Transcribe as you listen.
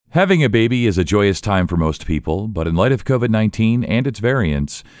Having a baby is a joyous time for most people, but in light of COVID-19 and its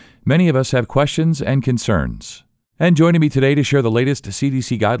variants, many of us have questions and concerns. And joining me today to share the latest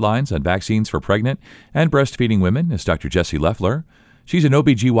CDC guidelines on vaccines for pregnant and breastfeeding women is Dr. Jessie Leffler. She's an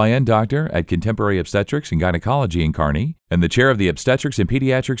OBGYN doctor at Contemporary Obstetrics and Gynecology in Kearney and the chair of the Obstetrics and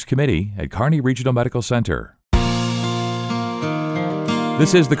Pediatrics Committee at Kearney Regional Medical Center.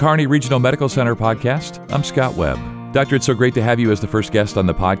 This is the Kearney Regional Medical Center podcast. I'm Scott Webb. Doctor, it's so great to have you as the first guest on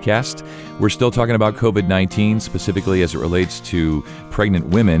the podcast. We're still talking about COVID-19, specifically as it relates to pregnant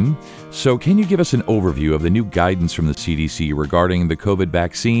women. So can you give us an overview of the new guidance from the CDC regarding the COVID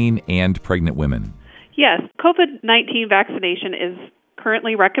vaccine and pregnant women? Yes, COVID-19 vaccination is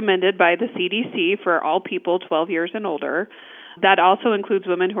currently recommended by the CDC for all people 12 years and older. That also includes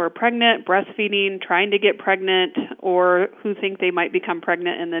women who are pregnant, breastfeeding, trying to get pregnant, or who think they might become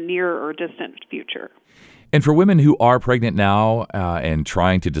pregnant in the near or distant future. And for women who are pregnant now and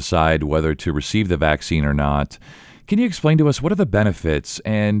trying to decide whether to receive the vaccine or not, can you explain to us what are the benefits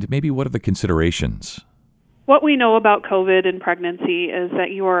and maybe what are the considerations? What we know about COVID and pregnancy is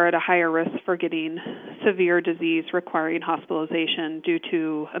that you are at a higher risk for getting severe disease requiring hospitalization due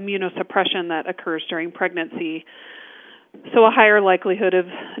to immunosuppression that occurs during pregnancy. So a higher likelihood of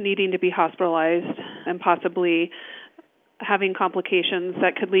needing to be hospitalized and possibly having complications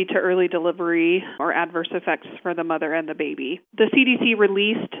that could lead to early delivery or adverse effects for the mother and the baby. The CDC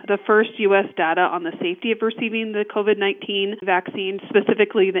released the first U.S. data on the safety of receiving the COVID-19 vaccine,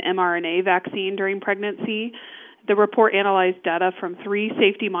 specifically the mRNA vaccine during pregnancy. The report analyzed data from 3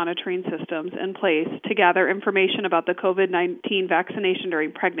 safety monitoring systems in place to gather information about the COVID-19 vaccination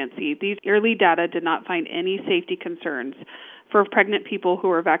during pregnancy. These early data did not find any safety concerns for pregnant people who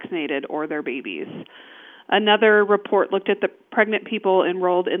were vaccinated or their babies. Another report looked at the pregnant people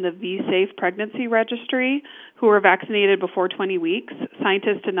enrolled in the V-Safe pregnancy registry who were vaccinated before 20 weeks.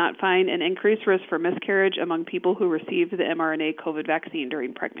 Scientists did not find an increased risk for miscarriage among people who received the mRNA COVID vaccine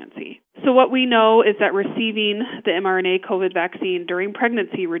during pregnancy. So what we know is that receiving the mRNA COVID vaccine during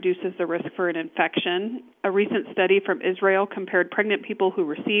pregnancy reduces the risk for an infection. A recent study from Israel compared pregnant people who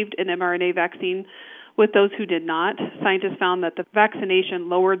received an mRNA vaccine with those who did not. Scientists found that the vaccination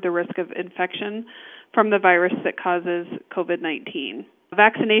lowered the risk of infection from the virus that causes COVID-19.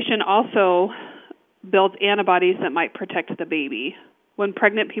 Vaccination also builds antibodies that might protect the baby. When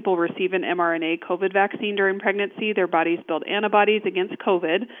pregnant people receive an mRNA COVID vaccine during pregnancy, their bodies build antibodies against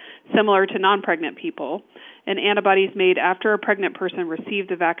COVID, similar to non-pregnant people. And antibodies made after a pregnant person received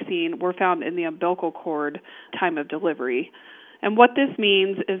the vaccine were found in the umbilical cord time of delivery. And what this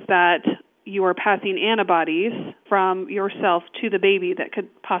means is that you are passing antibodies from yourself to the baby that could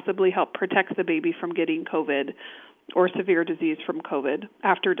possibly help protect the baby from getting COVID or severe disease from COVID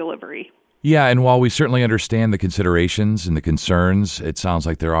after delivery. Yeah, and while we certainly understand the considerations and the concerns, it sounds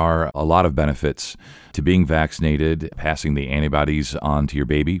like there are a lot of benefits to being vaccinated, passing the antibodies on to your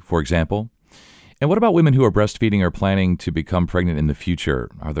baby, for example. And what about women who are breastfeeding or planning to become pregnant in the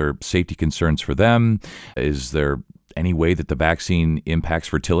future? Are there safety concerns for them? Is there any way that the vaccine impacts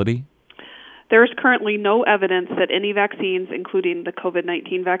fertility? There is currently no evidence that any vaccines, including the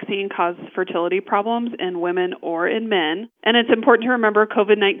COVID-19 vaccine, cause fertility problems in women or in men. And it's important to remember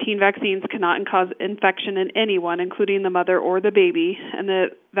COVID-19 vaccines cannot cause infection in anyone, including the mother or the baby, and the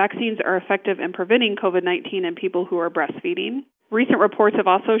vaccines are effective in preventing COVID-19 in people who are breastfeeding. Recent reports have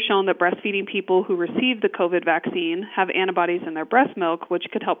also shown that breastfeeding people who receive the COVID vaccine have antibodies in their breast milk, which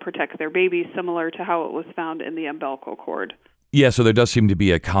could help protect their babies, similar to how it was found in the umbilical cord. Yeah, so there does seem to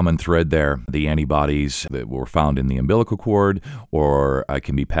be a common thread there. The antibodies that were found in the umbilical cord or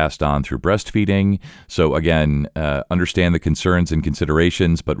can be passed on through breastfeeding. So again, understand the concerns and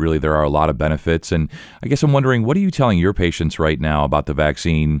considerations, but really there are a lot of benefits. And I guess I'm wondering, what are you telling your patients right now about the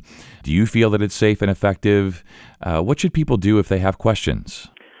vaccine? Do you feel that it's safe and effective? What should people do if they have questions?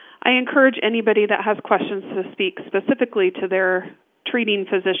 I encourage anybody that has questions to speak specifically to their treating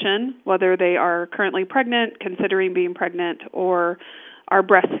physician, whether they are currently pregnant, considering being pregnant, or are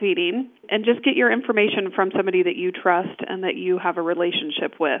breastfeeding, and just get your information from somebody that you trust and that you have a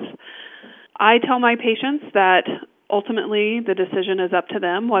relationship with. I tell my patients that ultimately the decision is up to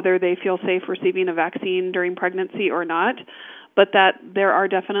them whether they feel safe receiving a vaccine during pregnancy or not, but that there are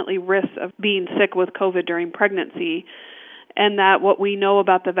definitely risks of being sick with COVID during pregnancy, and that what we know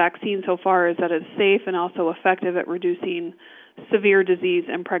about the vaccine so far is that it's safe and also effective at reducing severe disease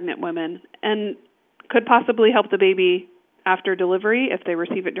in pregnant women and could possibly help the baby after delivery if they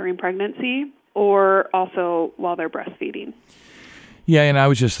receive it during pregnancy or also while they're breastfeeding. Yeah, and I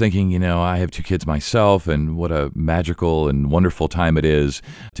was just thinking, I have 2 kids myself, and what a magical and wonderful time it is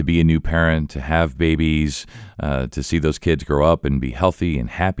to be a new parent, to have babies, to see those kids grow up and be healthy and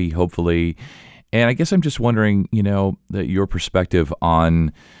happy, hopefully. And I guess I'm just wondering, your perspective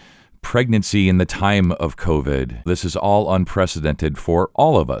on pregnancy in the time of COVID. This is all unprecedented for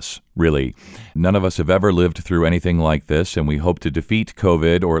all of us, really. None of us have ever lived through anything like this, and we hope to defeat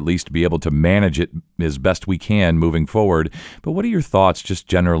COVID or at least be able to manage it as best we can moving forward. But what are your thoughts just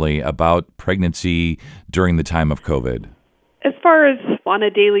generally about pregnancy during the time of COVID? As far as on a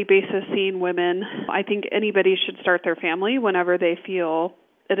daily basis seeing women, I think anybody should start their family whenever they feel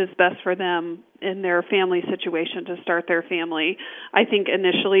it is best for them in their family situation to start their family. I think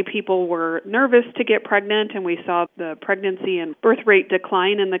initially people were nervous to get pregnant, and we saw the pregnancy and birth rate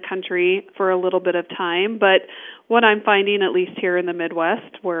decline in the country for a little bit of time. But what I'm finding, at least here in the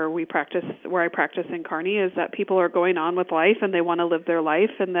Midwest, where I practice in Kearney, is that people are going on with life and they want to live their life,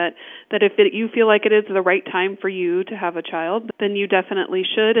 and that if you feel like it is the right time for you to have a child, then you definitely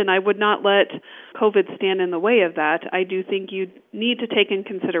should. And I would not let COVID stand in the way of that. I do think you need to take in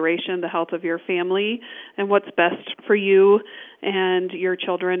consideration the health of your family and what's best for you and your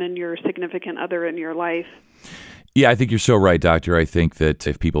children and your significant other in your life. Yeah, I think you're so right, Doctor. I think that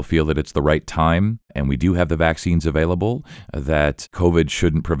if people feel that it's the right time, and we do have the vaccines available, that COVID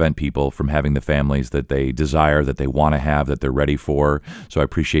shouldn't prevent people from having the families that they desire, that they want to have, that they're ready for. So I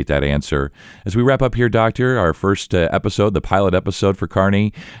appreciate that answer. As we wrap up here, Doctor, our first episode, the pilot episode for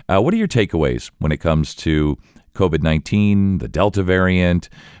Kearney, what are your takeaways when it comes to COVID-19, the Delta variant,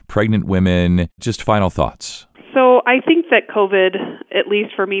 pregnant women, just final thoughts? So I think that COVID, at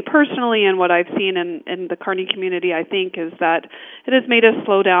least for me personally and what I've seen in the Kearney community, I think is that it has made us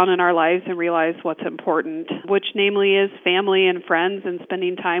slow down in our lives and realize what's important, which namely is family and friends and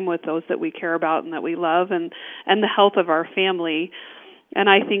spending time with those that we care about and that we love and the health of our family. And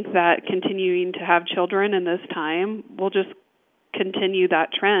I think that continuing to have children in this time will just continue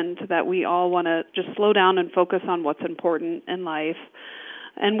that trend that we all want to just slow down and focus on what's important in life.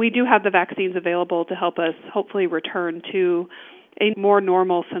 And we do have the vaccines available to help us hopefully return to a more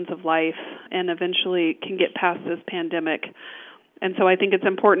normal sense of life and eventually can get past this pandemic. And so I think it's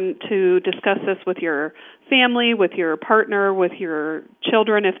important to discuss this with your family, with your partner, with your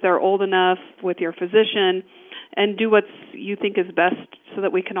children if they're old enough, with your physician, and do what you think is best so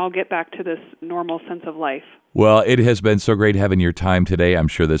that we can all get back to this normal sense of life. Well, it has been so great having your time today. I'm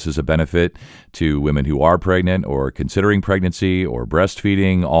sure this is a benefit to women who are pregnant or considering pregnancy or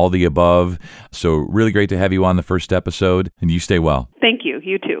breastfeeding, all the above. So really great to have you on the first episode, and you stay well. Thank you.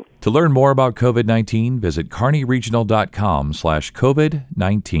 You too. To learn more about COVID-19, visit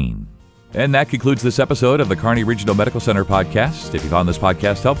kearneyregional.com/COVID-19. And that concludes this episode of the Kearney Regional Medical Center podcast. If you found this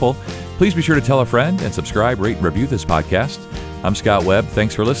podcast helpful, please be sure to tell a friend and subscribe, rate, and review this podcast. I'm Scott Webb.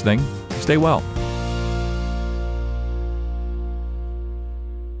 Thanks for listening. Stay well.